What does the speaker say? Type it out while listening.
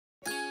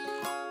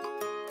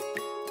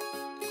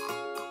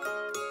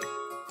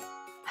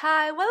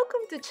Hi,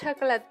 welcome to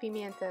Chocolate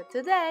Pimienta.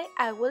 Today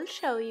I will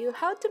show you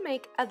how to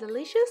make a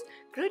delicious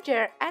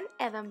Gruyere and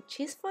Edam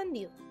cheese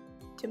fondue.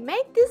 To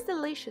make this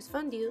delicious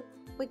fondue,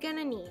 we're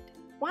gonna need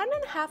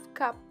 1½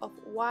 cup of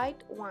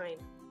white wine,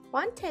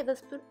 1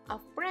 tablespoon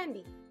of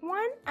brandy,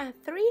 1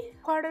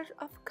 3/4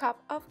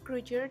 cup of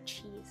Gruyere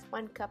cheese,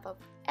 1 cup of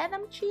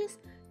Edam cheese,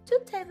 2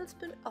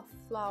 tablespoons of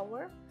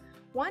flour,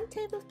 1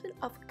 tablespoon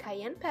of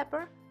cayenne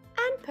pepper,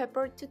 and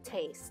pepper to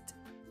taste.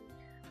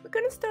 We're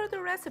gonna start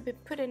the recipe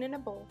putting in a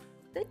bowl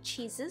the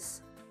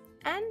cheeses,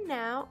 and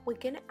now we're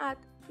gonna add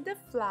the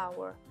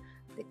flour,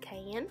 the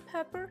cayenne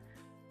pepper,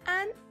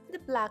 and the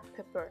black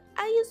pepper.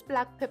 I use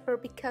black pepper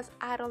because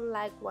I don't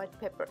like white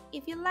pepper.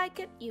 If you like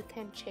it, you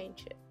can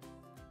change it.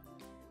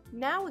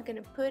 Now we're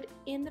gonna put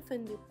in the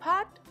fondue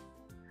pot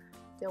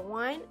the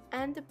wine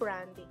and the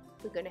brandy.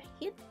 We're gonna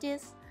heat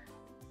this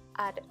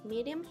at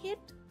medium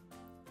heat,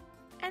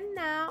 and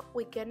now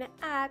we're gonna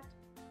add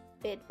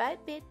bit by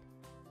bit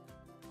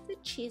the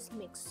cheese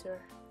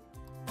mixture.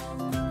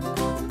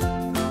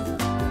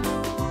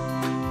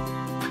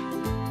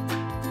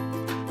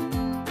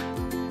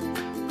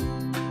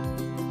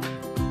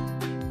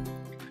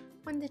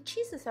 When the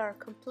cheeses are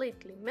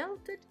completely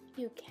melted,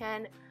 you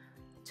can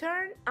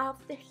turn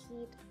off the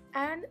heat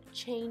and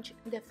change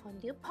the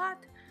fondue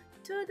pot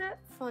to the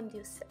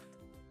fondue set.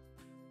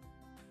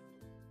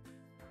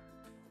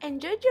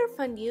 Enjoy your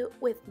fondue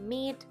with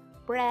meat,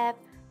 bread,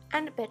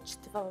 and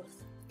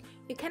vegetables.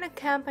 You can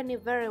accompany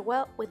very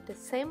well with the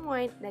same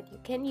wine that you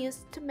can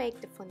use to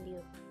make the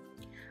fondue.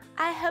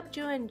 I hope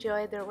you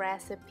enjoy the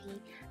recipe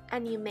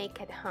and you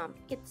make it at home.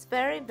 It's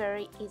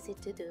very easy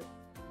to do.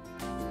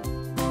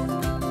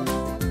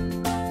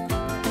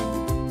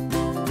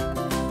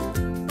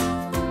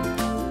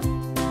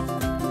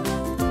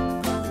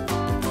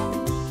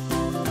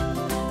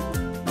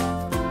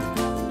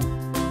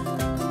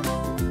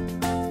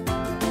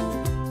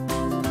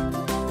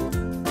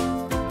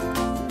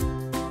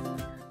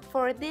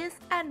 For this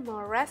and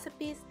more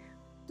recipes,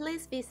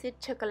 please visit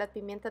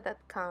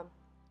chocolatepimienta.com.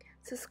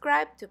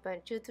 Subscribe to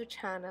my YouTube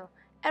channel.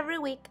 Every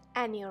week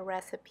a new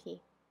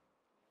recipe.